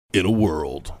In a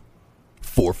world,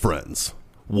 4 friends,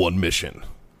 1 mission,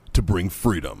 to bring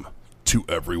freedom to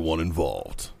everyone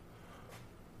involved.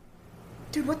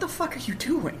 Dude, what the fuck are you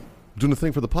doing? I'm doing a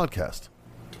thing for the podcast.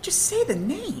 Just say the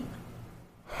name.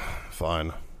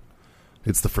 Fine.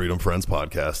 It's the Freedom Friends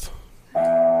Podcast.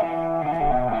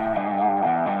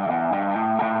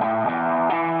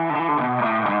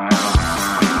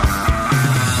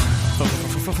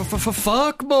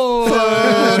 Fuck boys.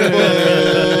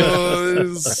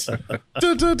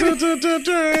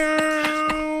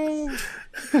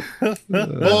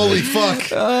 Holy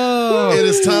fuck. It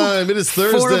is time. It is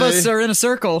Thursday. 4 of us are in a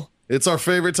circle. It's our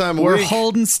favorite time of We're week.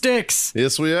 holding sticks.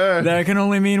 Yes, we are. That can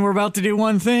only mean we're about to do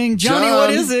one thing. Johnny, John. what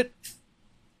is it?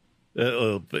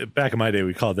 Back in my day,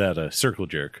 we called that a circle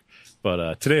jerk.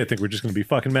 But today, I think we're just going to be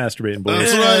fucking masturbating, boys.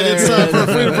 That's right. It's time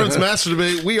for Freedom Friends Master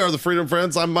Debate. We are the Freedom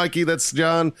Friends. I'm Mikey. That's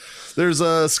John. There's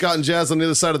Scott and Jazz on the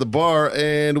other side of the bar,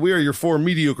 and we are your 4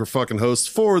 mediocre fucking hosts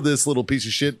for this little piece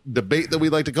of shit debate that we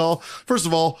like to call. First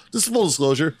of all, just full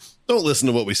disclosure, don't listen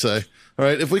to what we say. All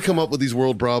right, if we come up with these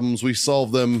world problems, we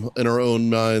solve them in our own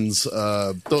minds.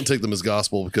 Don't take them as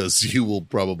gospel because you will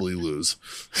probably lose.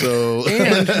 So,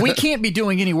 And we can't be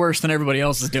doing any worse than everybody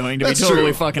else is doing, to be that's totally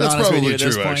true. fucking That's honest with probably you at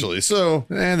this true, point. actually. So,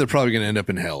 And they're probably going to end up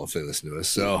in hell if they listen to us.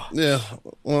 So, yeah.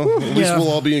 Well, at least Yeah.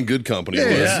 we'll all be in good company. Yeah,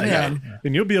 Liz. Yeah.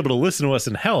 And you'll be able to listen to us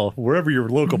in hell wherever your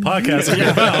local podcast can be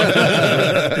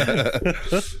found.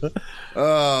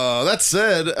 That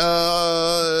said,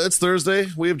 it's Thursday.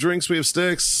 We have drinks. We have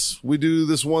sticks. We do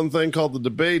this one thing called the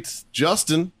debate.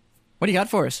 Justin. What do you got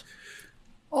for us?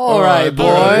 All right,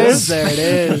 boys. boys. There it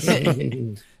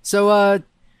is. So,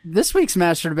 this week's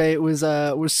Master Debate was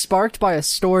sparked by a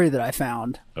story that I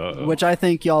found, which I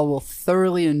think y'all will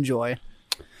thoroughly enjoy.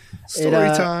 story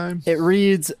time. It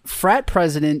reads: Frat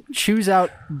president chews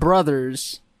out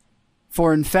brothers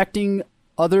for infecting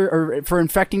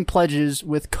pledges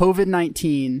with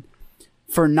COVID-19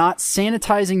 for not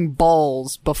sanitizing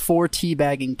balls before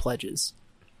teabagging pledges.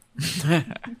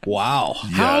 Wow.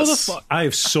 How the fuck? I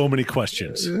have so many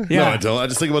questions. No, I don't. I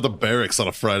just think about the barracks on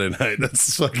a Friday night.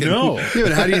 That's fucking... No. Yeah,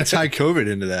 but how do you tie COVID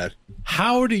into that?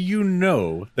 How do you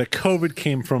know that COVID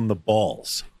came from the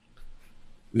balls?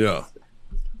 Yeah.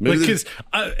 Maybe Because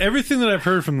everything that I've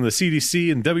heard from the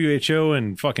CDC and WHO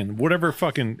and fucking whatever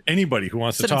fucking anybody who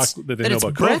wants to talk that they know it's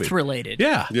about breath COVID. related.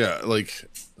 Yeah. yeah, like,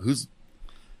 who's...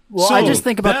 Well, So I just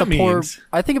think about that the poor. means-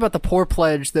 I think about the poor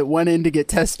pledge that went in to get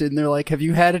tested, and they're like, "Have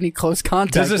you had any close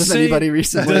contact Does it with say- anybody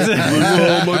recently?" Does it-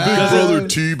 Oh, my big brother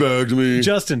teabagged me.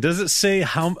 Justin, does it say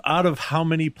how out of how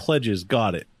many pledges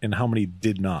got it and how many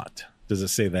did not? Does it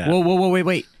say that? Whoa,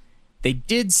 wait. They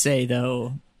did say,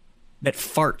 though, that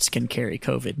farts can carry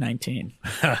COVID-19.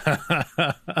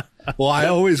 Well, I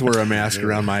always wear a mask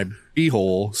around my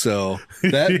beehole, so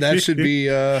that should be.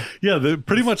 Yeah,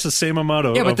 pretty much the same amount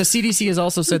of. Yeah, but of- the CDC has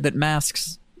also said that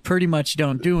masks pretty much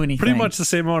don't do anything. pretty much the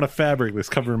same amount of fabric that's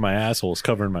covering my asshole is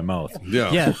covering my mouth.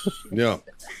 Yeah. Yeah. Yeah.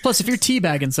 Plus, if you're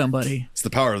teabagging somebody, It's the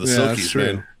power of the Yeah, that's Silkies, true.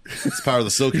 man. It's the power of the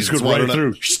Silkies. Just That's go why I right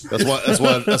don't through.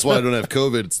 That's why I don't have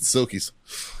COVID. It's the Silkies.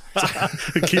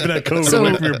 Keeping that COVID So-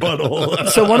 away from your butthole.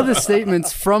 So one of the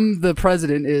statements from the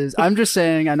president is, "I'm just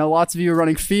saying, I know lots of you are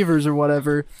running fevers or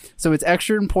whatever, so it's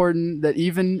extra important that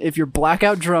even if you're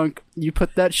blackout drunk, you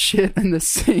put that shit in the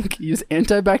sink, use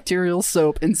antibacterial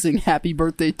soap, and sing happy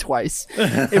birthday twice.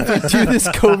 If we do this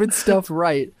COVID stuff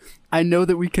right, I know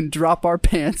that we can drop our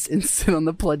pants and sit on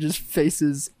the pledges'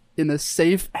 faces in a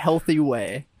safe, healthy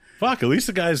way." Fuck, at least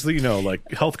the guy's, like,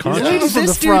 health He's leading conscious. from the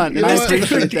This dude- front, and I this dude-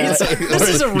 appreciate that. this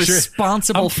is a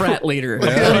responsible frat leader. I'm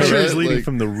pretty sure he's right, leading like-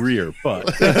 from the rear,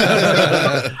 but.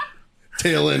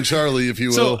 Tail end Charlie, if you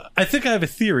will. So I think I have a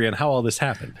theory on how all this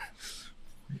happened.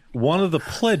 One of the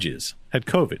pledges had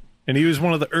COVID, and he was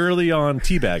one of the early on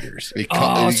teabaggers.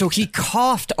 So he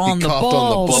coughed on the coughed on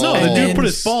the balls. balls. No, the and dude then- put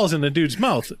his balls in the dude's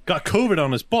mouth, got COVID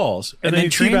on his balls, and, And then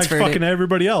then he teabagged transferred fucking it.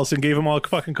 everybody else and gave them all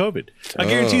fucking COVID. I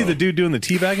guarantee you the dude doing the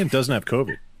teabagging doesn't have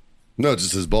COVID. No,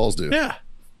 just his balls do. Yeah.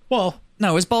 Well,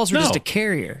 No, his balls were No. just a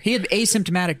carrier. He had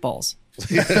asymptomatic balls.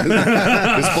 His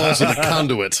balls are the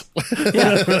conduit.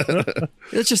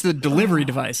 It's just the delivery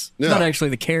device. It's Yeah. not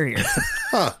actually the carrier.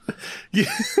 All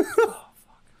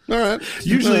right.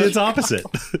 usually it's opposite.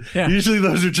 Yeah. Usually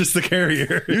those are just the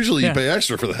carrier. Usually you Yeah. pay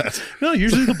extra for that. No,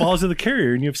 usually the balls are the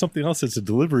carrier, and you have something else that's a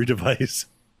delivery device.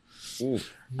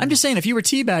 I'm just saying, if you were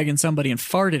teabagging somebody and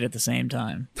farted at the same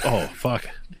time, Oh, fuck.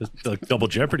 That's like double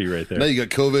jeopardy right Now there. you got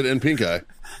COVID and pink eye.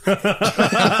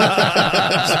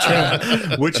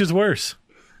 Which is worse?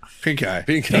 Pink eye.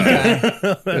 Pink eye.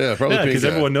 Yeah, probably Yeah, pink because eye.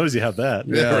 everyone knows you have that.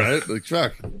 Yeah, right? Like,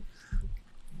 fuck.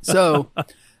 So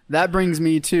that brings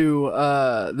me to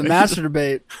the master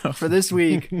debate for this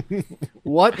week.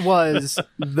 What was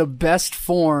the best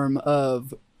form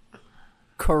of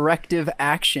corrective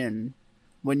action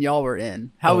when y'all were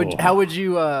in? How would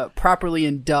you properly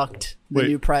induct the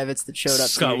new privates that showed up?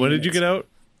 Scott, when did you get out?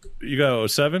 You got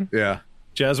 07? Yeah.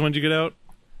 Jazz, when did you get out?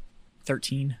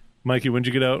 13. Mikey, when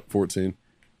did you get out? 14.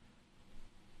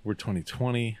 We're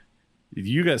 2020.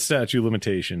 You got statute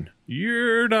limitation.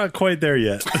 You're not quite there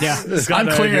yet. Yeah, Scott,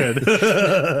 I'm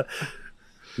clear.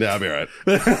 Yeah, I'll be all right.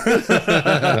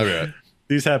 I'll be all right.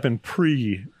 These happened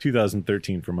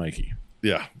pre-2013 for Mikey.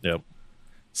 Yeah. Yep.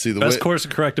 See, the Best way, course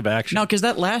of corrective action. No, because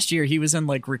that last year he was in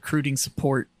like recruiting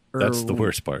support. Or That's the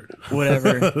worst part.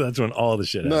 Whatever. That's when all the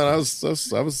shit no,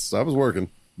 happens. I was working,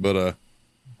 but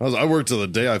I worked till the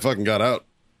day I fucking got out.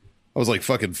 I was like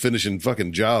fucking finishing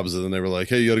fucking jobs, and then they were like,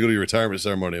 "Hey, you got to go to your retirement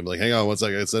ceremony." I'm like, "Hang on, one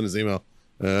second, I send his email."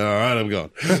 All right, I'm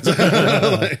gone.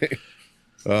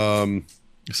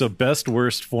 So best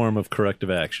worst form of corrective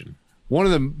action. One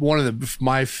of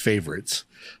my favorites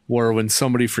were when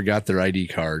somebody forgot their ID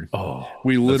card. Oh,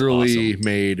 we literally awesome.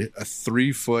 made a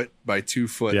 3 foot by 2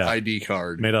 foot ID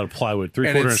card Made out of plywood, and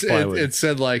 3/4 inch plywood. it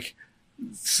said like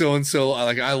so and so.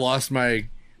 Like I lost my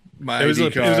It was ID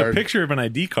a card. picture of an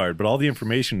ID card, but all the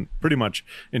information pretty much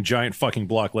in giant fucking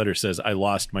block letters says, I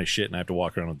lost my shit and I have to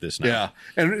walk around with this now. Yeah,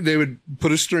 and they would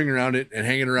put a string around it and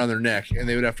hang it around their neck, and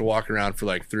they would have to walk around for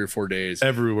like 3 or 4 days.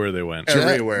 Everywhere they went.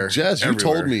 Everywhere. Jazz, you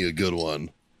Everywhere. told me a good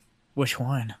one. Which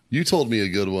one? You told me a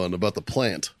good one about the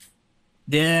plant.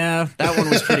 Yeah, that one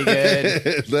was pretty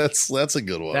good. That's a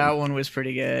good one. That one was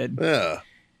pretty good. Yeah.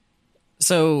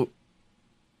 So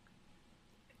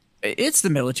it's the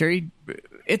military.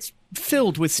 It's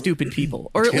filled with stupid people,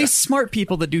 or at least smart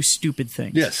people that do stupid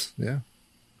things. Yes. Yeah.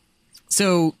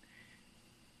 So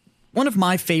one of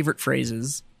my favorite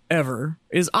phrases ever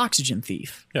is oxygen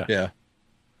thief, Yeah.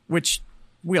 which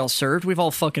we all served. We've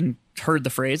all fucking heard the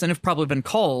phrase and have probably been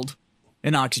called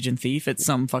an oxygen thief at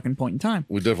some fucking point in time.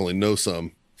 We definitely know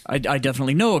some. I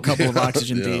definitely know a couple of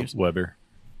oxygen thieves. Weber.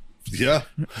 Yeah.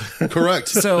 Correct.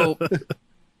 So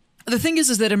the thing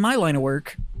is that in my line of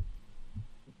work,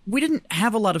 we didn't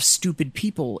have a lot of stupid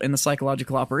people in the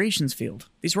psychological operations field.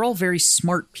 These were all very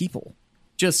smart people,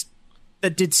 just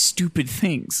that did stupid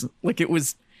things. Like it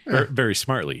was Very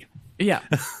smartly. Yeah.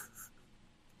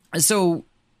 So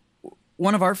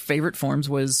one of our favorite forms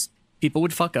was people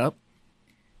would fuck up.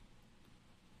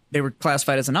 They were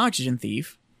classified as an oxygen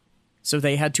thief, so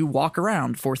they had to walk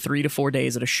around for 3 to 4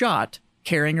 days at a shot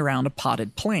carrying around a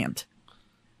potted plant.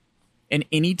 And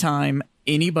anytime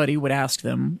anybody would ask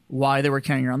them why they were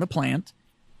carrying around the plant,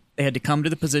 they had to come to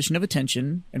the position of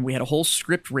attention, and we had a whole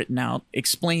script written out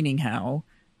explaining how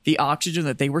the oxygen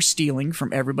that they were stealing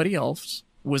from everybody else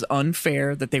was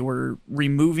unfair, that they were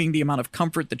removing the amount of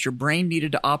comfort that your brain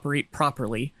needed to operate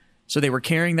properly. So they were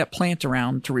carrying that plant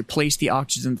around to replace the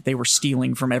oxygen that they were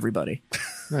stealing from everybody.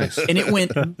 Nice. And it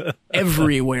went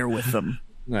everywhere with them.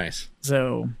 Nice.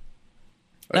 So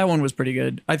that one was pretty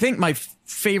good. I think my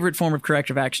favorite form of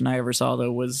corrective action I ever saw,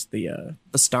 though, was the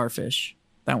starfish.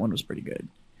 That one was pretty good.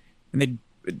 And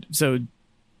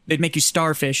they'd make you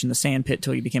starfish in the sand pit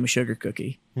till you became a sugar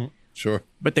cookie. Sure.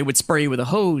 But they would spray you with a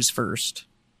hose first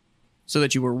so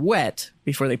that you were wet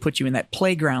before they put you in that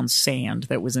playground sand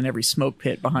that was in every smoke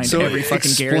pit behind every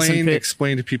fucking garrison pit.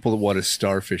 Explain to people what a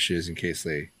starfish is in case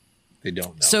they don't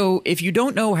know. So if you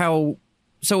don't know how...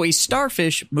 So a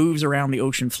starfish moves around the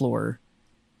ocean floor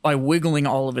by wiggling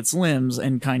all of its limbs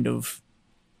and kind of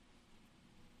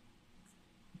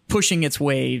pushing its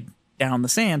way down the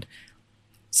sand.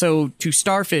 So to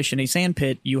starfish in a sand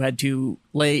pit, you had to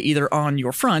lay either on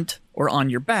your front or on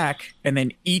your back, and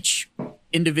then each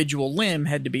individual limb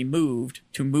had to be moved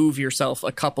to move yourself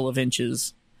a couple of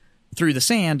inches through the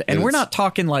sand. And we're not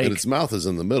talking like... And its mouth is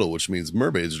in the middle, which means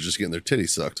mermaids are just getting their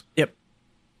titties sucked. Yep.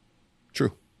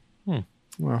 True.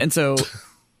 And so...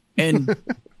 And...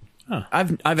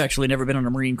 I've actually never been on a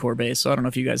Marine Corps base, so I don't know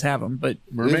if you guys have them, but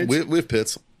mermaids. We have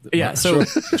pits. yeah. So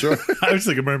Sure. I was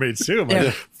thinking mermaids too. I'm like,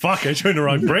 Yeah. fuck, I joined the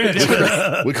wrong branch.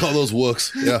 We call those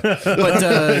wooks. Yeah.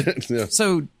 but Yeah.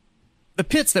 so the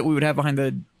pits that we would have behind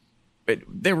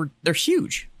they're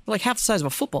huge. They're like half the size of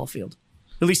a football field.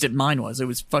 At least at mine was. It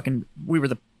was fucking. We were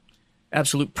the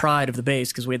absolute pride of the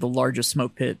base because we had the largest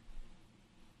smoke pit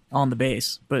on the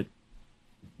base. But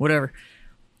whatever.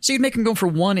 So you'd make them go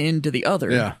from one end to the other.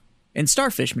 Yeah. In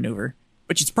starfish maneuver,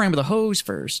 but you'd spray them with a hose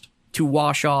first to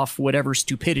wash off whatever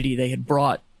stupidity they had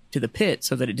brought to the pit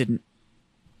so that it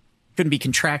couldn't be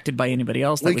contracted by anybody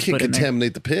else that We was can't put in there.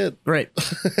 contaminate the pit. Right.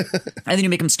 And then you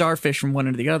make them starfish from one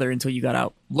end to the other until you got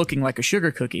out looking like a sugar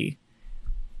cookie.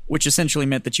 which essentially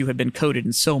meant that you had been coated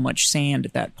in so much sand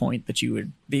at that point that you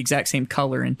would the exact same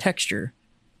color and texture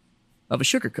of a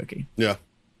sugar cookie. Yeah.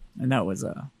 And that was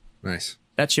Nice.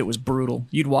 that shit was brutal.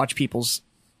 You'd watch people's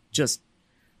just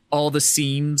all the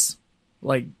seams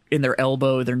like in their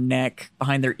elbow, their neck,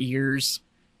 behind their ears,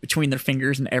 between their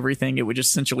fingers and everything. It would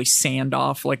just essentially sand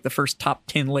off like the first top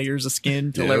 10 layers of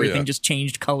skin till everything just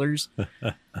changed colors.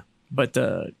 But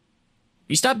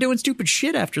you stopped doing stupid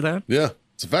shit after that. Yeah.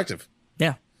 It's effective.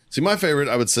 Yeah. See, my favorite,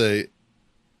 I would say,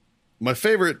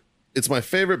 it's my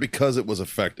favorite because it was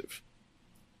effective.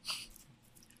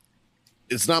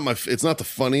 It's not the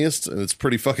funniest, and it's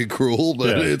pretty fucking cruel,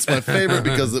 but it's my favorite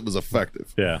because it was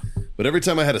effective. Yeah. But every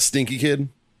time I had a stinky kid,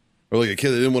 or like a kid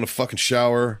that didn't want to fucking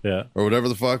shower, or whatever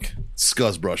the fuck,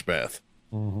 scuzz brush bath.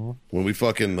 Mm-hmm. When we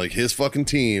fucking, like, his fucking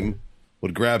team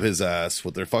would grab his ass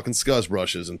with their fucking scuzz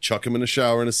brushes and chuck him in the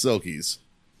shower in his silkies,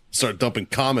 start dumping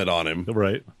Comet on him.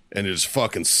 Right. And just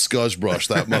fucking scuzz brush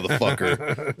that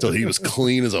motherfucker till he was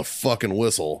clean as a fucking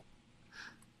whistle.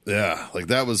 Yeah, like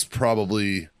that was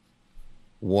probably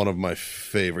one of my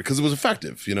favorite because it was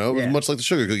effective. You know, it was much like the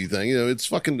sugar cookie thing. You know, it's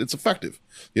effective.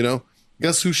 You know,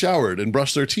 guess who showered and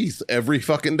brushed their teeth every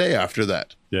fucking day after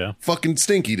that? Yeah, fucking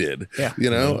Stinky did. Yeah, you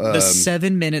know, the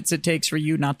 7 minutes it takes for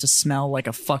you not to smell like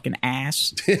a fucking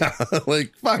ass. Yeah,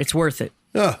 like fuck, it's worth it.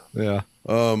 Yeah, yeah.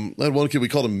 I had one kid, we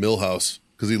called him Milhouse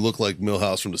because he looked like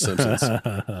Milhouse from The Simpsons.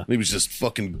 And he was just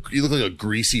fucking, he looked like a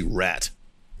greasy rat.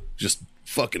 Just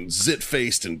fucking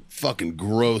zit-faced and fucking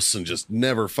gross and just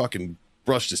never fucking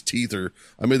brushed his teeth. Or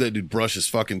I made that dude brush his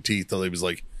fucking teeth till he was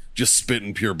like just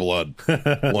spitting pure blood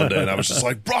one day. And I was just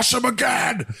like, brush him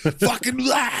again! Fucking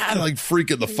like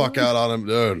freaking the fuck out on him.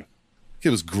 Dude, it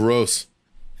was gross.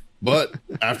 But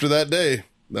after that day,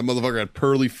 that motherfucker had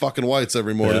pearly fucking whites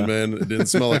every morning, man. It didn't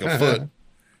smell like a foot.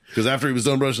 Because after he was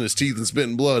done brushing his teeth and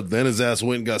spitting blood, then his ass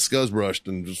went and got scuzz brushed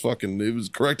and just fucking, it was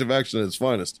corrective action at its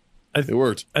finest. It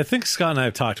worked. I think Scott and I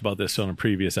have talked about this on a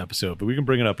previous episode, but we can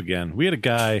bring it up again. We had a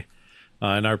guy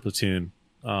in our platoon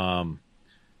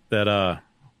that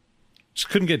just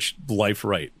couldn't get life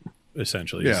right,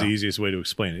 essentially. It's the easiest way to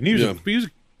explain it. And he was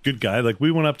a good guy. Like,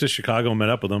 we went up to Chicago and met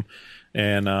up with him,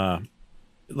 and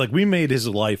like, we made his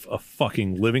life a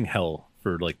fucking living hell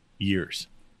for like years.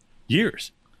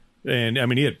 And I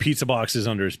mean, he had pizza boxes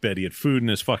under his bed. He had food in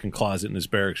his fucking closet in his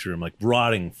barracks room, like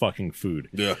rotting fucking food.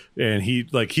 Yeah. And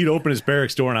he'd open his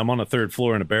barracks door, and I'm on the third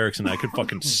floor in a barracks, and I could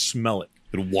fucking smell it.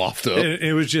 It wafted up.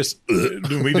 It was just,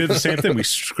 we did the same thing. We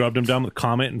scrubbed him down with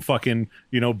Comet and fucking,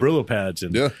 Brillo pads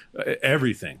and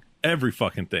everything, every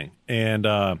fucking thing. And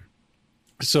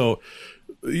so,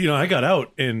 I got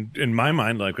out, and in my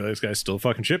mind, like, this guy's still a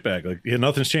fucking shitbag. Like,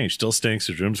 nothing's changed. Still stinks.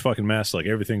 His room's fucking mess. Like,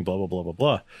 everything, blah, blah, blah, blah,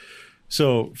 blah.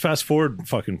 So fast forward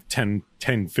fucking 10,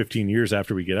 15 years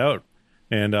after we get out,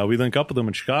 and we link up with him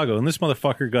in Chicago, and this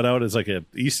motherfucker got out as like a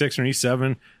E6 or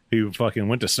E7. He fucking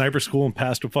went to sniper school and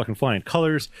passed with fucking flying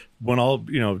colors, went all,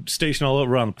 stationed all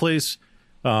around the place,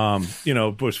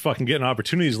 was fucking getting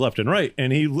opportunities left and right.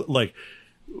 And he, like,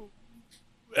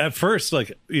 at first,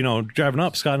 like, driving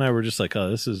up, Scott and I were just like,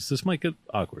 oh, this might get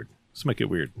awkward. This might get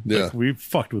weird. Yeah. Like, we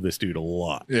fucked with this dude a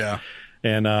lot. Yeah.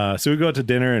 And so we go out to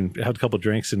dinner and have a couple of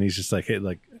drinks, and he's just like, hey,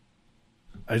 like,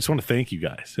 I just want to thank you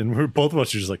guys. And both of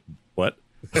us are just like, what?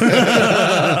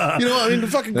 I mean, the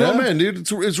fucking grown man, dude.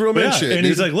 It's real man shit. And dude.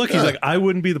 he's like, look, he's like, I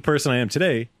wouldn't be the person I am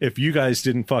today if you guys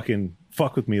didn't fucking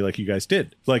fuck with me like you guys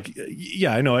did. Like,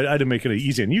 yeah, I know I didn't make it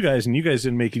easy on you guys, and you guys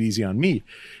didn't make it easy on me.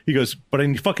 He goes, but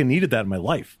I fucking needed that in my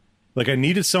life. Like, I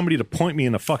needed somebody to point me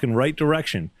in the fucking right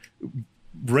direction.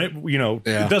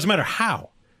 It doesn't matter how.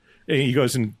 And he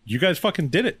goes, and you guys fucking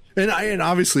did it. And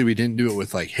obviously we didn't do it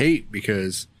with like hate,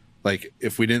 because like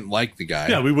if we didn't like the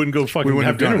guy, we wouldn't go fucking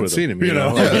have dinner with him. You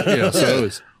know? So it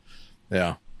was,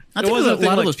 I think what a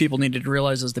lot of those people needed to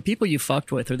realize is the people you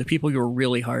fucked with are the people you were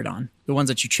really hard on. The ones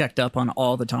that you checked up on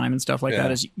all the time and stuff like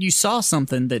that. Is you saw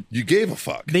something that you gave a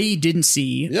fuck. They didn't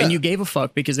see, and you gave a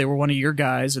fuck because they were one of your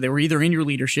guys, or they were either in your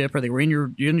leadership, or they were in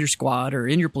your squad, or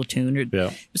in your platoon,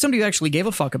 or somebody you actually gave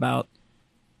a fuck about.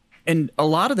 And a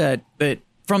lot of that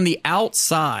from the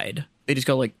outside, they just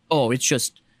go like, oh, it's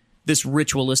just this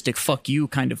ritualistic fuck you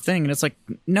kind of thing. And it's like,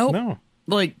 no.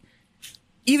 Like,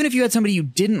 even if you had somebody you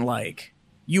didn't like,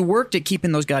 you worked at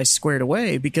keeping those guys squared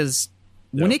away, because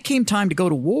when it came time to go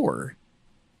to war,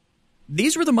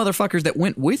 these were the motherfuckers that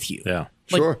went with you. Yeah,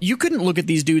 like, you couldn't look at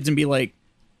these dudes and be like,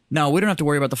 no, we don't have to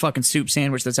worry about the fucking soup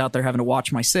sandwich that's out there having to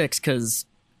watch my six, because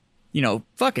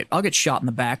fuck it. I'll get shot in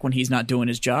the back when he's not doing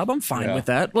his job. I'm fine with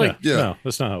that. Like, no,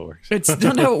 that's not how it works. it's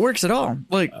not how it works at all.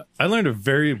 Like, I learned a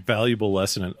very valuable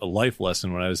lesson, a life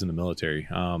lesson when I was in the military.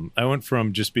 I went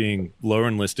from just being lower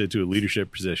enlisted to a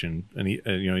leadership position, an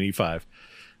E5.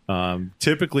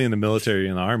 Typically in the military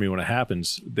and the Army, when it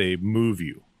happens, they move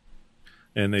you.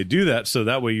 And they do that so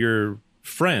that way your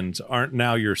friends aren't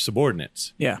now your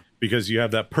subordinates. yeah. Because you have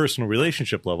that personal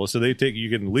relationship level. So they take you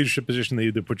get in a leadership position, they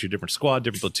either put you in a different squad,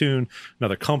 different platoon,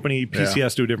 another company,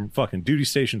 PCS to a different fucking duty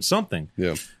station, something.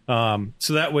 Yeah.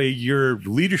 So that way your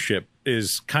leadership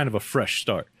is kind of a fresh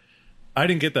start. I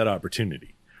didn't get that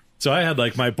opportunity. So I had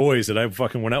like my boys that I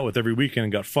fucking went out with every weekend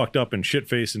and got fucked up and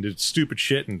shit-faced and did stupid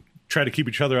shit and tried to keep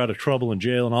each other out of trouble and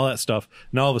jail and all that stuff.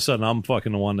 And all of a sudden I'm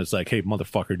fucking the one that's like, hey,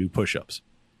 motherfucker, do push-ups.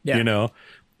 Yeah.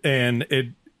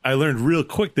 And I learned real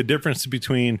quick the difference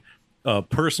between a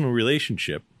personal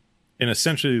relationship and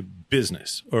essentially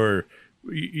business, or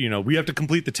we have to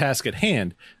complete the task at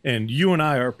hand, and you and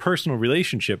I, our personal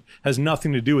relationship has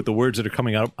nothing to do with the words that are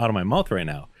coming out of my mouth right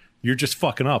now. You're just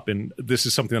fucking up, and this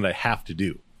is something that I have to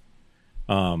do.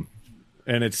 And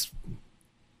it's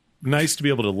nice to be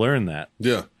able to learn that.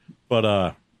 Yeah.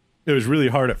 But it was really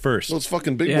hard at first. Those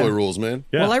fucking big Yeah. boy rules, man.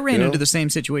 Yeah. Well, I ran into the same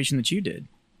situation that you did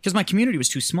because my community was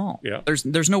too small. Yeah.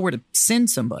 There's nowhere to send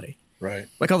somebody. Right.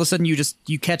 Like all of a sudden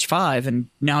you catch 5 and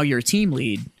now you're a team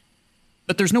lead,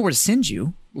 but there's nowhere to send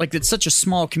you. Like it's such a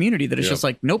small community that it's just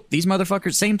like, nope, these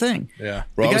motherfuckers, same thing. Yeah.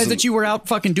 Bro, The guys that you were out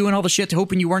fucking doing all the shit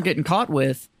hoping you weren't getting caught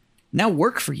with now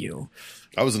work for you.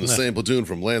 I was in the same platoon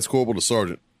from Lance Corporal to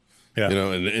Sergeant. Yeah.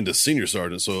 And into Senior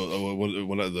Sergeant. So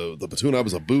when the platoon I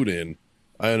was a boot in,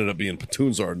 I ended up being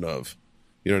platoon sergeant of.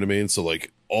 You know what I mean? So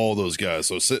like all those guys.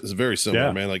 So it's very similar,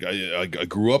 Yeah. man. Like I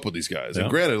grew up with these guys, Yeah.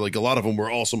 and granted, like a lot of them were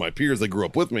also my peers. They grew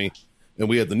up with me, and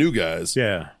we had the new guys.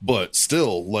 Yeah. But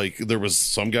still, like there was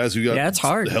some guys who got Yeah, it's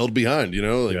hard. held behind,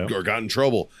 like, Yeah. or got in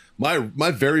trouble.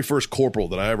 My very first corporal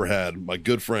that I ever had, my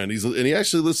good friend, he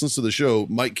actually listens to the show,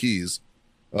 Mike Keys.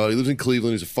 He lives in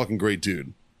Cleveland. He's a fucking great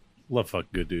dude. Love fucking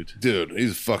good dudes. Dude,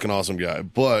 he's a fucking awesome guy.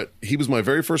 But he was my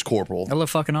very first corporal. I love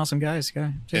fucking awesome guys,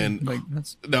 guy. Too. And- like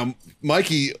that's Now,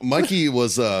 Mikey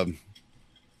was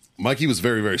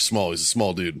very, very small. He's a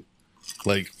small dude,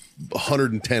 like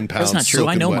 110 pounds. that's not true. I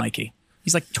soaking know wet. Mikey.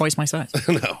 He's like twice my size.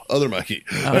 No, other Mikey.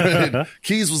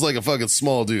 Keys was like a fucking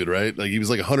small dude, right? Like he was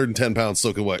like 110 pounds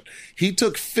soaking wet. He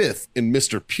took 5th in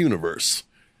Mr. Puniverse,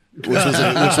 which was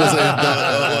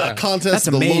a contest That's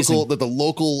amazing. that the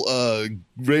local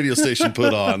radio station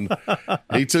put on.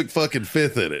 He took fucking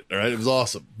 5th in it. All right, it was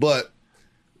awesome, or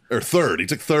 3rd. He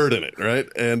took 3rd in it, right?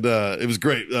 And it was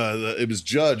great. It was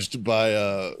judged by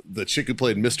the chick who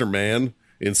played Mr. Man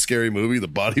in Scary Movie, the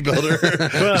bodybuilder.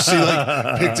 She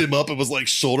like picked him up and was like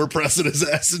shoulder pressing his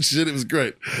ass and shit. It was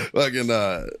great.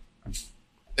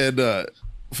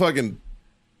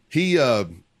 He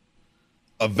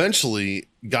eventually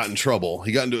got in trouble.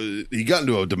 He got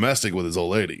into a domestic with his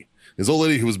old lady. His old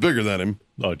lady, who was bigger than him,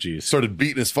 Oh, geez. started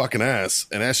beating his fucking ass.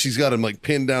 And as she's got him like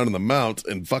pinned down in the mount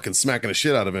and fucking smacking the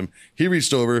shit out of him, he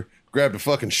reached over, grabbed a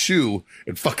fucking shoe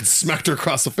and fucking smacked her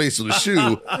across the face with a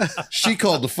shoe. She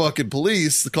called the fucking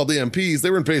police, called the MPs.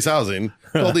 They were in Pace Housing.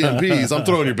 Called the MPs. I'm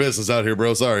throwing your business out here,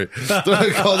 bro. Sorry.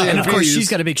 Called the And of course, MPs. she's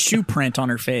got a big shoe print on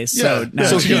her face. Yeah. So now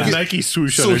So She he got get- Nike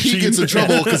swoosh on So her he jeans. gets in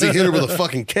trouble because he hit her with a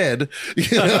fucking ked.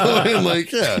 And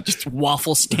like, yeah. just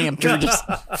waffle stamped her. Just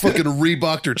Fucking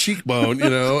Reebocked her cheekbone,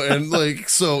 and like,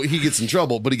 so he gets in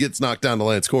trouble, but he gets knocked down to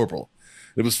Lance Corporal.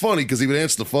 It was funny because he would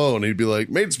answer the phone and he'd be like,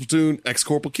 Maid's Platoon,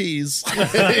 ex-corporal Keys.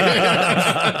 Because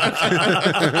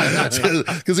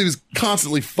he was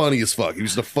constantly funny as fuck. He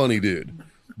was just a funny dude.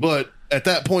 But at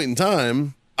that point in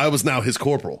time, I was now his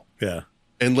corporal. Yeah.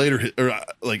 And later,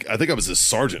 I think I was his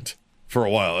sergeant for a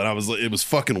while. And it was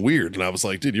fucking weird. And I was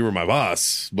like, dude, you were my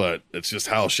boss, but it's just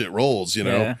how shit rolls,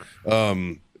 Yeah.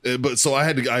 But so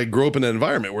I grew up in an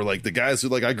environment where like the guys who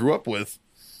like I grew up with,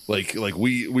 like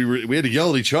we had to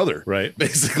yell at each other, Right.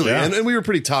 basically. Yeah. And we were a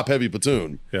pretty top heavy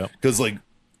platoon. Yeah. Because like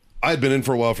I'd been in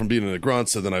for a while from being in the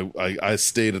grunts, and then I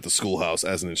stayed at the schoolhouse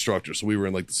as an instructor. So we were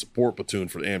in like the support platoon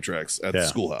for the Amtraks at the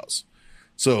schoolhouse.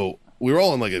 So we were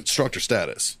all in like instructor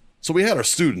status. So we had our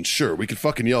students, sure, we could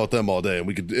fucking yell at them all day, and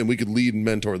we could lead and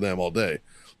mentor them all day.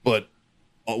 But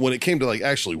when it came to like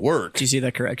actually work, do you see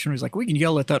that correction? He's like, we can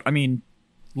yell at that. I mean,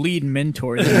 lead and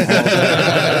mentor. Them.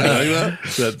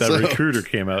 That recruiter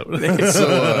came out.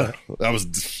 So I was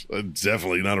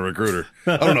definitely not a recruiter.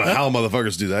 I don't know how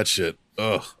motherfuckers do that shit.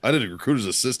 Ugh, I did a recruiter's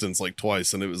assistance like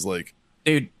twice, and it was like,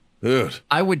 Dude, Dude.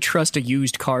 I would trust a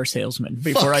used car salesman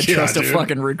before Fuck I trust yeah, a dude.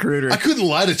 fucking recruiter. I couldn't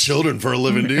lie to children for a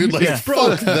living, dude. Like, Yeah.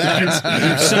 fuck that.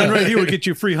 Your son right here will get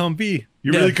you a free Humvee.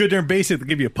 You're really good during basic. They'll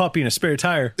give you a puppy and a spare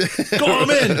tire. Go on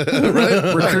in.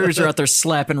 Recruiters are out there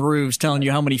slapping roofs, telling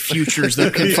you how many futures they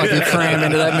can fucking cram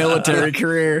into that military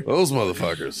career. Those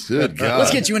motherfuckers. Good God.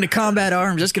 Let's get you into combat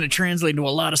arms. That's going to translate into a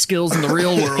lot of skills in the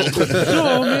real world.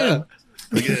 Oh, man.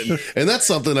 And that's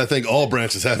something I think all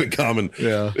branches have in common.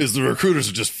 Yeah. Is the recruiters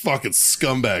are just fucking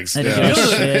scumbags. And Yeah. you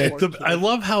go, shit. I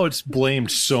love how it's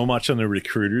blamed so much on the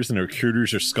recruiters, and the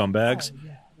recruiters are scumbags.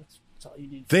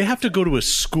 They have to go to a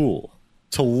school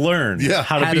to learn Yeah.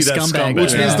 how to How be to that scumbag. scumbag.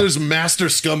 Which means there's master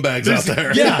scumbags out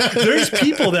there. Yeah, there's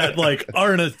people that like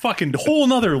are in a fucking whole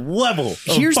nother level. Of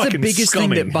Here's the fucking biggest thing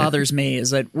that scumming. bothers me is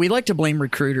that we like to blame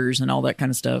recruiters and all that kind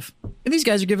of stuff. And these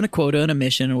guys are given a quota and a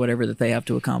mission or whatever that they have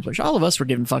to accomplish. All of us were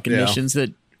given fucking Yeah. missions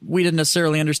that we didn't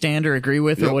necessarily understand or agree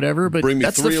with Yep. or whatever, but Bring me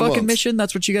that's the 3 a fucking month. mission.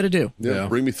 That's what you got to do. Yeah.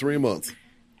 Bring me 3 a month.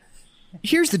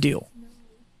 Here's the deal.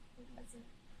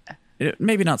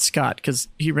 Maybe not Scott, because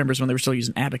he remembers when they were still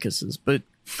using abacuses, but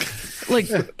like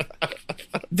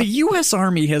the U.S.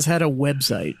 Army has had a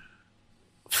website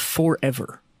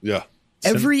forever. Yeah.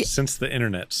 Since the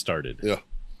internet started. Yeah.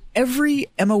 Every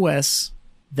MOS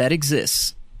that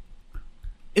exists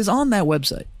is on that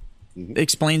website. It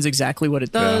explains exactly what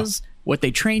it does, what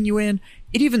they train you in.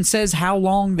 It even says how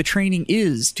long the training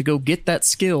is to go get that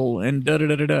skill and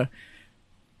da-da-da-da-da.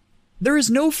 There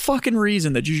is no fucking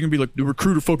reason that you're going to be like, the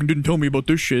recruiter fucking didn't tell me about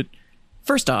this shit.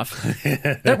 First off,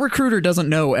 that recruiter doesn't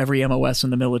know every MOS in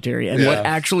the military and what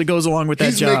actually goes along with that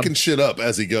He's job. making shit up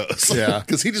as he goes. Yeah.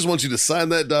 Because he just wants you to sign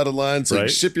that dotted line so you Right.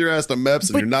 can ship your ass to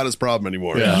MEPS and you're not his problem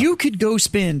anymore. Yeah. You could go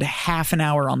spend half an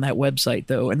hour on that website,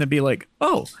 though, and then be like,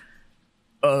 oh,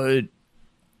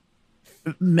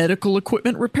 medical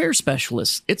equipment repair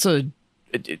specialist. It's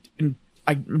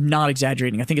I'm not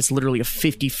exaggerating. I think it's literally a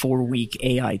 54-week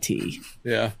AIT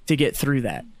Yeah. to get through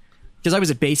that. Because I was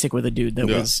at basic with a dude that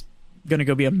Yeah. was going to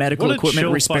go be a medical What a equipment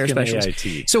chill repair fucking specialist.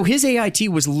 AIT. So his AIT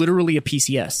was literally a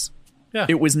PCS. Yeah.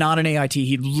 It was not an AIT.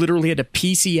 He literally had to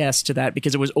PCS to that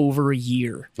because it was over a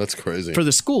year That's crazy. for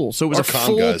the school. So it was Our a comm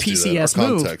full guys do that. PCS Our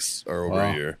move. contexts are over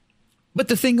a year. But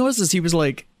the thing was, is he was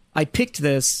like, I picked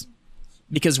this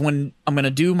because when I'm going to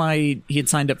do he had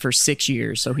signed up for 6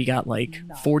 years. So he got like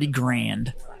 40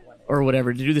 grand or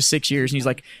whatever to do the 6 years. And he's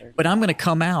like, but I'm going to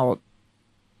come out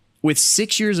with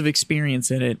 6 years of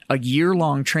experience in it, a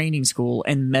year-long training school,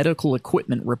 and medical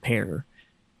equipment repair.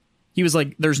 He was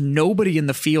like, there's nobody in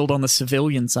the field on the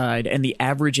civilian side, and the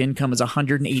average income is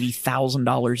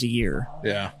 $180,000 a year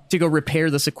Yeah. to go repair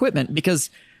this equipment, because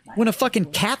when a fucking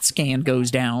CAT scan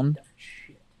goes down,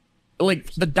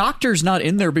 like the doctor's not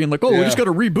in there being like, oh, we Yeah. just got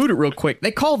to reboot it real quick.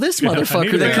 They call this I need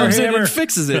motherfucker a that comes in hammer. and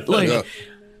fixes it. Like, Yeah.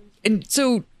 and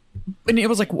so, and it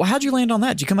was like, well, how'd you land on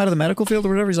that? Did you come out of the medical field or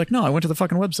whatever? He's like, no, I went to the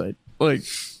fucking website. Like,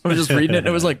 I was just reading it, and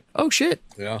it was like, oh shit,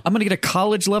 Yeah. I'm gonna get a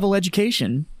college level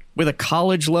education with a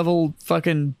college level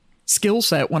fucking skill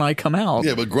set when I come out.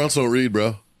 Yeah, but grunts don't read,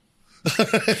 bro.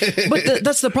 But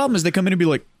that's the problem, is they come in and be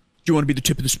like, do you want to be the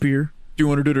tip of the spear? Do you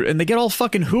want to do it? And they get all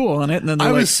fucking who on it, and then they're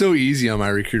I like, was so easy on my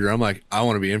recruiter. I'm like, I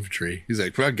want to be infantry. He's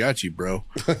like, I got you, bro.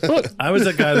 I was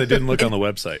that guy that didn't look on the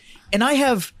website. and I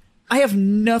have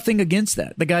nothing against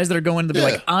that. The guys that are going to be Yeah.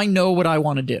 like, I know what I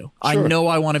want to do. I Sure. know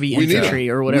I want to be We need infantry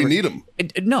 'em. or whatever. We need 'em.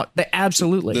 No, they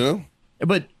absolutely. You know?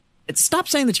 But stop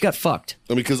saying that you got fucked.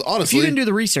 I mean, because If honestly, you didn't do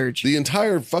the research, the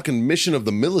entire fucking mission of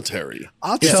the military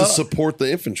I'll is tell- to support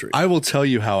the infantry. I will tell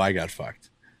you how I got fucked.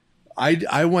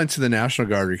 I went to the National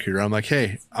Guard recruiter. I'm like,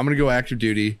 hey, I'm going to go active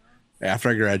duty after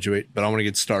I graduate, but I want to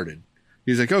get started.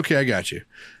 He's like, okay, I got you.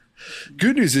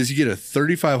 Good news is you get a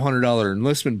 $3,500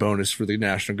 enlistment bonus for the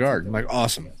National Guard. I'm like,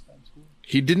 awesome.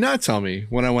 He did not tell me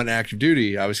when I went active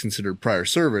duty, I was considered prior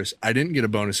service. I didn't get a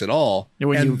bonus at all. Yeah,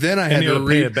 when and you- then I and had you to had to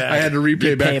pay it back. I had to repay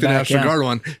You pay back it the back, National yeah. Guard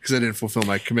one because I didn't fulfill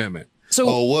my commitment. so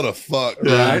Oh, what a fuck.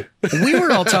 Right? we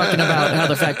were all talking about how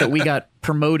the fact that we got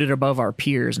promoted above our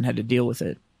peers and had to deal with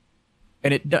it,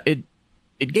 and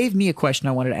it gave me a question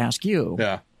I wanted to ask you.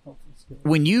 Yeah.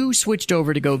 When you switched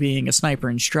over to go being a sniper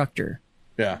instructor,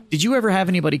 Yeah. did you ever have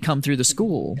anybody come through the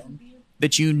school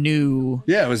that you knew?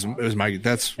 Yeah, it was my.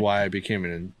 That's why I became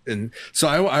and so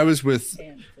I was with.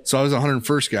 So I was a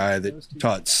 101st guy that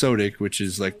taught SODIC, which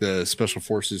is like the Special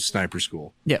Forces Sniper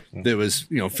School. Yeah. That was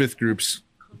fifth groups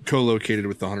co-located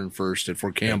with the 101st at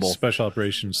Fort Campbell. Special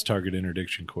Operations Target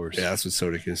Interdiction Course. Yeah, that's what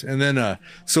SODIC is. And then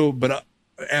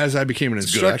as I became an a good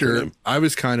instructor, acronym. I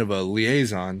was kind of a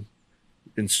liaison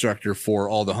instructor for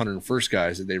all the 101st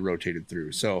guys that they rotated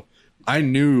through. So I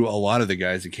knew a lot of the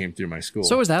guys that came through my school.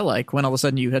 So what was that like when all of a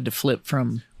sudden you had to flip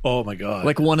from Oh my god!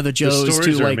 like one of the Joes to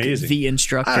stories are like amazing. the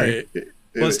instructor?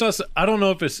 Well, it's not, I don't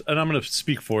know if it's, and I'm going to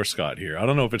speak for Scott here. I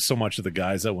don't know if it's so much of the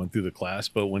guys that went through the class,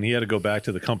 but when he had to go back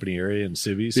to the company area in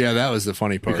civvies, yeah, that was the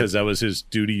funny part because that was his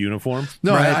duty uniform.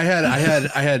 No, Right. I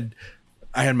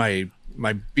had my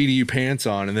BDU pants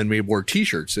on, and then we wore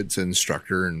T-shirts. It's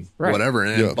instructor and Right. whatever,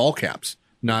 and ball caps.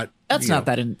 That's not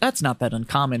that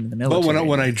uncommon in the But military.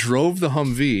 when I drove the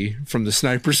Humvee from the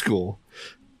sniper school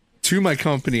to my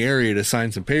company area to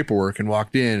sign some paperwork and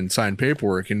walked in and signed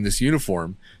paperwork in this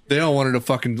uniform, they all wanted to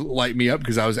fucking light me up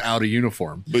because I was out of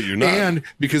uniform. But you're not. And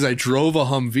because I drove a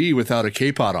Humvee without a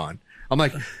K-pot on. I'm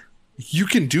like, you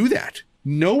can do that.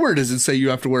 Nowhere does it say you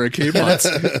have to wear a K-pot.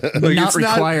 Like, Not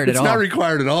required at It's all. not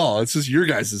required at all. It's just your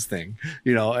guys' thing,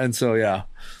 you know? And so, yeah,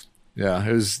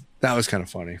 that was kind of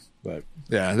funny, but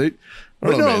yeah,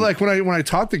 but no, man. like when I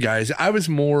taught the guys,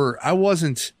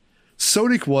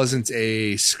 Sodic wasn't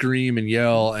a scream and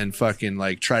yell and fucking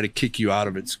like try to kick you out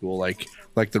of it school like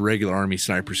the regular Army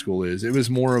sniper school is. It was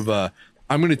more of a,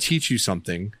 I'm going to teach you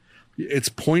something. It's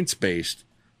points based,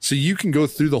 so you can go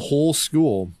through the whole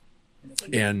school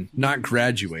and not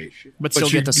graduate, But still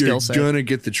get the skill set. You're gonna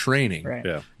get the training, Right.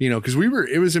 Yeah. You know, because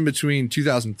it was in between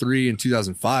 2003 and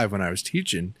 2005 when I was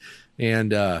teaching,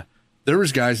 and there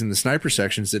was guys in the sniper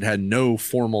sections that had no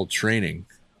formal training,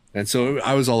 and so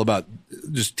I was all about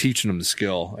just teaching them the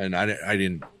skill, and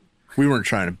we weren't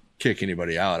trying to kick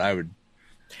anybody out.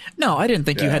 No, I didn't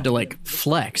think you Yeah. had to like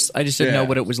flex. I just didn't Yeah. know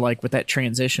what it was like with that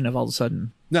transition of all of a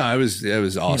sudden. No, it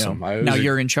was awesome. You know, now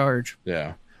you're in charge.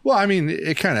 Yeah. Well, I mean,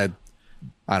 it kind of,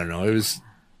 I don't know.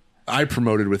 I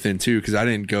promoted within too because I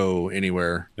didn't go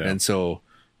anywhere, Yeah. and so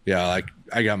yeah, like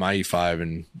I got my E5,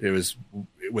 and it was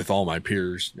with all my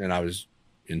peers, and I was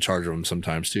in charge of them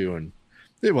sometimes too, and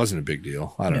it wasn't a big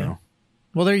deal. I don't Yeah. know.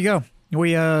 Well, there you go.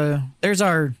 We there's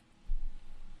our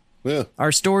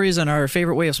stories and our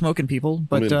favorite way of smoking people.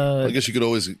 But I guess you could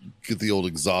always get the old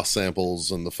exhaust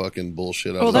samples and the fucking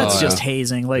bullshit out well, of that's that. just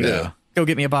hazing. Like, Yeah. go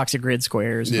get me a box of grid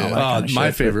squares. And all Yeah. that kind of My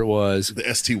shit. favorite was The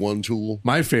ST1 tool.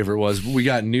 we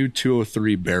got new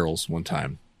 203 barrels one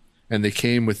time, and they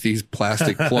came with these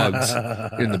plastic plugs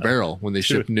in the barrel when they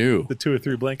shipped new. The 2 or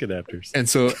 3 blank adapters. And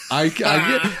so I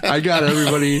got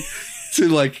everybody to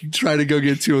like try to go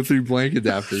get 203 blank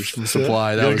adapters from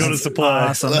Supply. That Gotta was go to supply.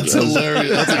 Awesome. That's hilarious.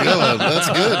 That's a good one. That's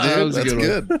good, dude. That was a That's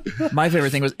good good. My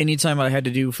favorite thing was anytime I had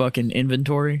to do fucking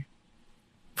inventory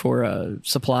for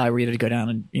supply, where you had to go down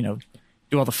and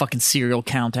do all the fucking serial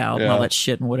count out and all Yeah. that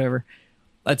shit and whatever.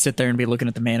 I'd sit there and be looking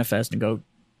at the manifest and go,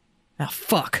 "Ah,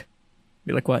 fuck."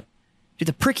 Be like, "What? Dude,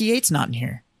 the pricky 8's not in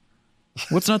here.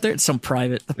 What's not there? It's some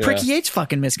private. The pricky 8's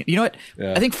fucking missing." You know what?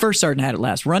 Yeah. I think First Sergeant had it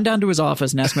last. Run down to his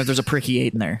office and ask him if there's a pricky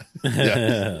 8 in there.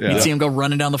 Yeah. You'd see him go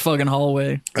running down the fucking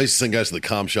hallway. I used to send guys to the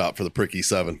comm shop for the Pricky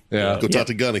 7. Yeah. Go talk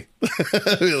to Gunny.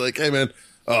 Be like, hey, man.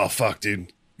 Oh, fuck,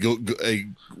 dude. Go, hey,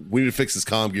 we need to fix this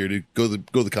comm gear, dude. Go to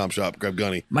the comm shop, grab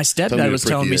Gunny. My Tell me stepdad the was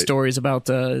telling me Pricky 8. stories about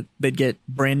they'd get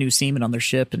brand new semen on their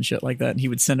ship and shit like that. And he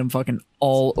would send them fucking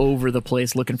all over the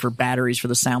place looking for batteries for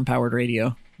the sound powered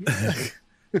radio.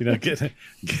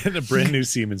 Getting a brand new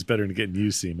semen's better than getting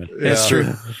used semen. That's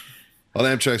true. On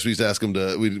Amtrak's, we used to ask him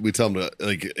to, we tell him to,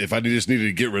 like, if I just needed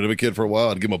to get rid of a kid for a while,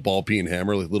 I'd give him a ball peen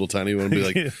hammer, like little tiny one, and be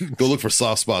like, go look for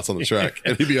soft spots on the track.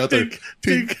 And he'd be out there, tink,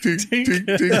 tink, tink,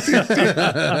 tink, tink,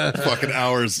 tink. Fucking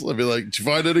hours. I'd be like, did you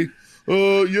find any?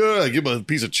 Oh, yeah. I'd give him a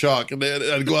piece of chalk, and then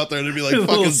I'd go out there and there'd be like Little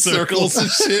fucking circles and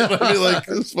shit. I'd be like,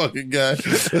 this fucking guy.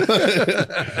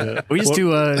 We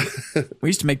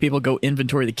used to make people go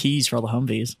inventory the keys for all the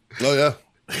Humvees. Oh, yeah.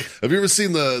 Have you ever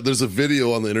seen there's a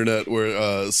video on the internet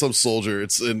where some soldier,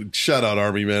 and shout out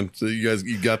Army, man. So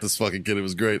you got this fucking kid. It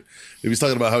was great. He was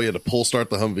talking about how he had to pull start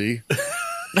the Humvee.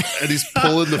 And he's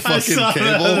pulling the fucking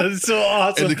cable. That's so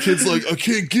awesome. And the kid's like, I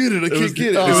can't get it. I can't get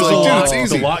it. It It's was like, dude, it's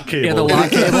the easy. lock cable. Yeah, the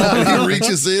lock cable. And he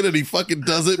reaches in and he fucking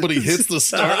does it, but he hits the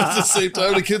start at the same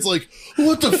time. The kid's like,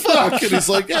 what the fuck? And he's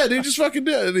like, yeah, dude, just fucking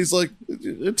do it. And he's like,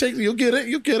 you'll get it.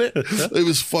 You'll get it. It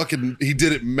was fucking, he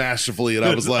did it masterfully. And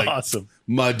I was like, awesome.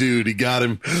 My dude, he got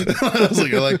him. I was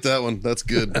like, I like that one. That's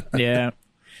good. Yeah.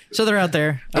 So they're out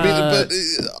there. I mean, but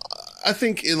I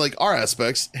think in like our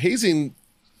aspects, hazing,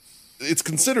 it's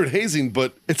considered hazing,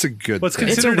 but It's a good What's thing.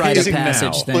 It's a considered rite of hazing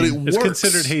passage now? thing. but it It's works.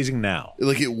 considered hazing now.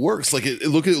 Like it works. Like it.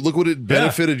 Look what it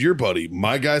benefited your buddy.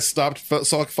 My guy stopped,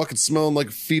 saw fucking smelling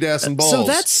like feet, ass, and balls. So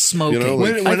that's smoking. You know,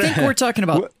 like- I think we're talking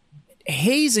about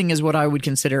hazing is what I would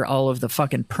consider all of the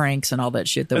fucking pranks and all that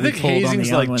shit that I we think pulled on the hazing's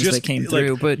young like ones just that came like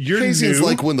through. But you're Hazing's new.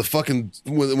 like when the fucking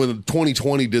when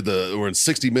 2020 did or in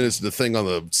 60 Minutes did the thing on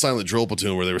the silent drill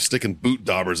platoon where they were sticking boot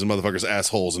daubers in motherfuckers'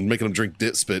 assholes and making them drink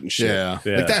dip spit and shit. Yeah.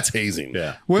 Like that's hazing.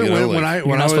 Yeah. When, You know, when like- I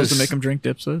you're not was supposed to make them drink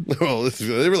dipset. Well,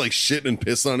 they were like shitting and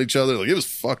pissing on each other. Like it was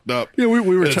fucked up. Yeah, we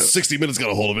were And 60 Minutes got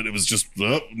a hold of it. It was just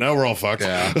now we're all fucked.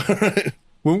 Yeah.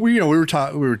 when we were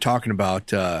talking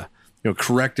about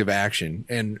corrective action,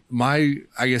 and my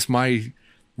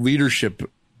leadership,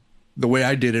 the way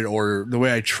I did it or the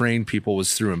way I trained people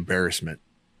was through embarrassment.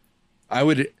 I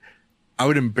would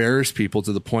embarrass people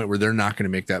to the point where they're not going to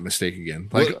make that mistake again.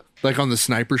 Like on the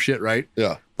sniper shit, right?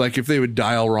 Yeah. Like if they would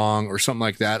dial wrong or something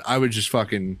like that, I would just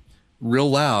fucking real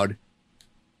loud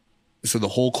so the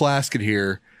whole class could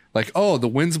hear. Like, oh, the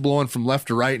wind's blowing from left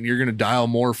to right, and you're gonna dial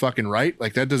more fucking right.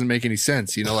 Like that doesn't make any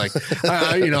sense, you know. Like,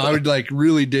 I would like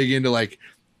really dig into like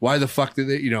why the fuck did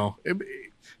they,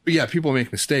 But yeah, people make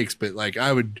mistakes, but like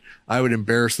I would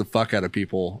embarrass the fuck out of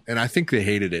people, and I think they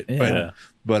hated it. Yeah.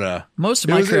 But Most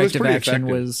of it my was corrective pretty action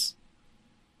effective. was,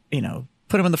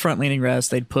 put them in the front leaning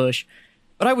rest. They'd push,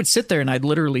 but I would sit there and I'd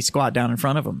literally squat down in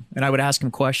front of them, and I would ask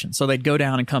them questions. So they'd go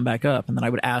down and come back up, and then I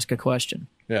would ask a question.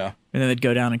 yeah, And then they'd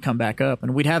go down and come back up.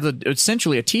 And we'd have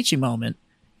essentially a teaching moment.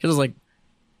 Because I was like,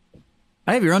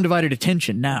 I have your undivided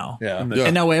attention now. yeah, Yeah.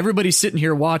 And now everybody's sitting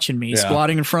here watching me, Yeah.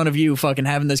 squatting in front of you, fucking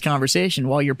having this conversation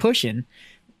while you're pushing.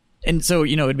 And so,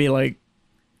 it'd be like,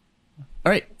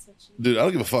 all right, Dude, I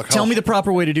don't give a fuck. tell me the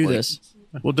proper way to do this.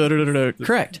 Well,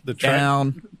 correct. the tra-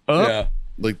 Down, up. yeah.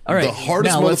 Like All right, the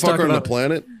hardest now let's talk motherfucker on the about-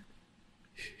 planet.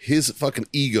 His fucking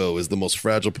ego is the most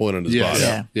fragile point on his Yes. body.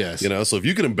 Yeah. Yes. You know, so if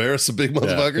you can embarrass a big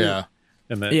motherfucker, Yeah.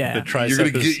 And the tricep you're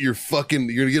gonna is, you're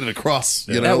gonna get it across.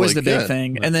 You know, That was like, the big yeah.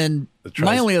 thing. And then The my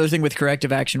tries- only other thing with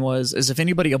corrective action is if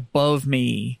anybody above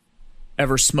me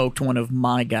ever smoked one of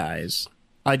my guys,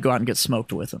 I'd go out and get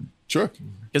smoked with them. Sure.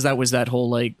 Because that was that whole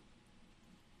like,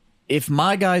 if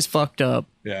my guys fucked up,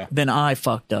 Yeah. then I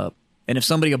fucked up. And if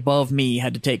somebody above me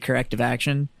had to take corrective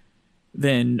action,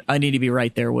 then I need to be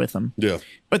right there with them. Yeah.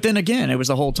 But then again, it was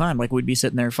the whole time. Like we'd be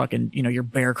sitting there fucking, you're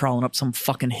bear crawling up some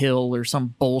fucking hill or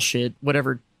some bullshit,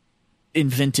 whatever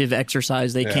inventive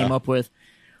exercise they came up with.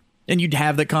 And you'd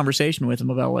have that conversation with them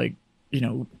about like,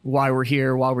 why we're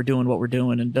here, why we're doing what we're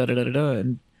doing, and da-da-da-da-da.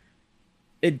 And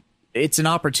it's an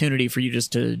opportunity for you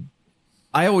just to...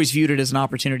 I always viewed it as an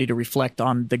opportunity to reflect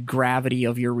on the gravity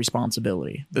of your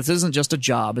responsibility. This isn't just a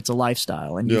job, it's a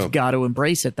lifestyle, and Yeah. you've got to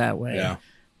embrace it that way. Yeah.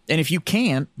 And if you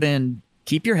can't, then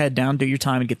keep your head down, do your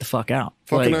time, and get the fuck out.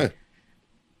 Fucking Like,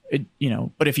 A.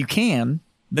 but if you can,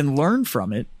 then learn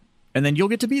from it, and then you'll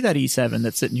get to be that E7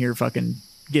 that's sitting here fucking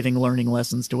giving learning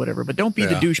lessons to whatever. But don't be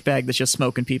the Yeah. douchebag that's just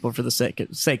smoking people for the sake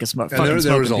of smoking. And there was a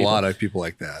people. lot of people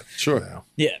like that. Sure.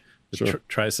 Yeah. the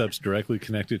triceps directly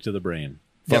connected to the brain.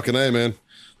 Fucking A, man.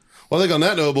 Well, I think on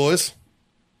that note, boys,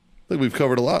 I think we've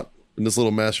covered a lot in this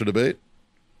little master debate.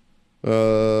 We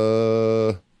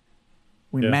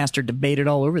Yeah. master debated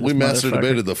all over this. We master motherfucker.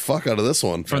 debated the fuck out of this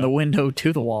one. from the window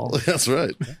to the wall. That's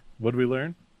right. What did we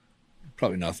learn?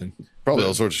 Probably nothing. Probably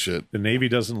all sorts of shit. The Navy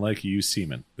doesn't like used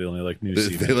semen. They only like new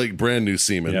They semen. like brand new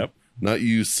semen, Yep. not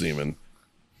used semen.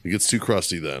 It gets too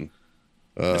crusty then.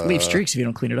 Leave streaks if you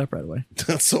don't clean it up right away.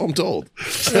 That's so I'm told.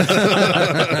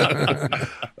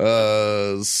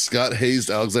 Scott hazed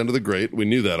Alexander the Great. We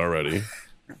knew that already.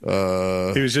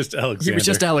 He was just Alexander. He was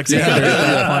just Alexander at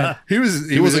that point. He was.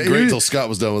 He wasn't great until Scott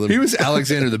was done with him. He was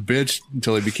Alexander the bitch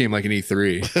until he became like an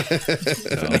E3.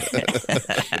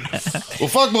 Well,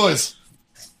 fuck, boys.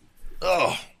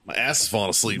 Oh, my ass is falling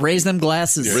asleep. Raise them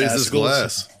glasses. Raise this Ascles.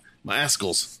 glass. My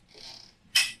ascles.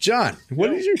 John,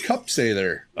 what does your cup say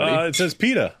there? It says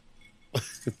PETA.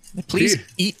 Please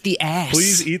eat the ass.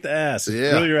 Please eat the ass.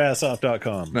 Yeah.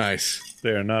 GrillYourAssOff.com. Nice.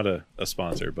 They are not a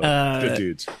sponsor, but good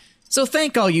dudes. So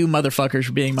thank all you motherfuckers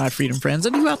for being my freedom friends,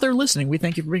 and you out there listening. We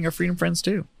thank you for being our freedom friends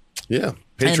too. Yeah.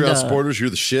 Patreon And, supporters, you're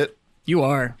the shit. You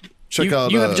are. Check you,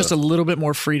 out, You have just a little bit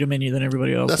more freedom in you than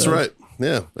everybody else. That's does. right.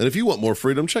 Yeah. And if you want more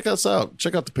freedom, check us out.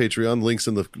 Check out the Patreon. Links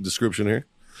in the description here.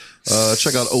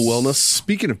 Check out O Wellness.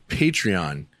 Speaking of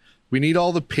Patreon, we need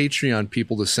all the Patreon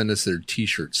people to send us their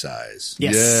T-shirt size.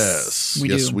 Yes. Yes. We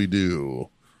yes, do. we do.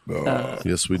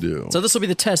 Yes, we do. So this will be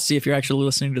the test. See if you're actually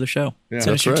listening to the show. Send us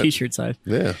that's your right. T-shirt size.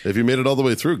 Yeah. If you made it all the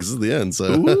way through, because this is the end. So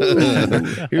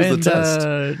here's the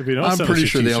test. If you don't I'm send us pretty your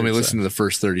sure they only t-shirts, listen to the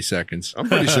first 30 seconds. I'm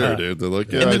pretty sure, dude. They're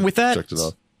like, yeah, And then I with that, checked it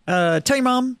off. tell your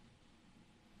mom,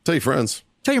 Tell your friends.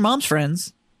 tell your mom's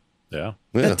friends Yeah.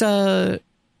 Yeah. that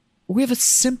we have a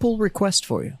simple request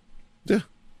for you, Yeah.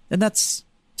 and that's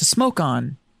to smoke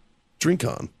on. Drink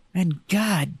on. And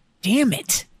God damn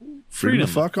it, Freedom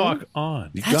to fuck on.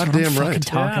 You That's what I'm goddamn fucking right.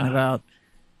 talking Yeah. about.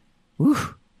 Woo.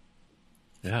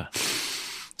 Yeah.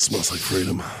 Smells like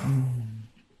freedom.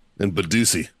 And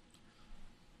Badusi.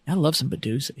 I love some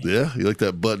Badusi. Yeah, you like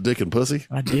that butt, dick, and pussy?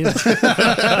 I do.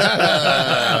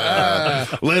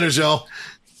 Later, y'all.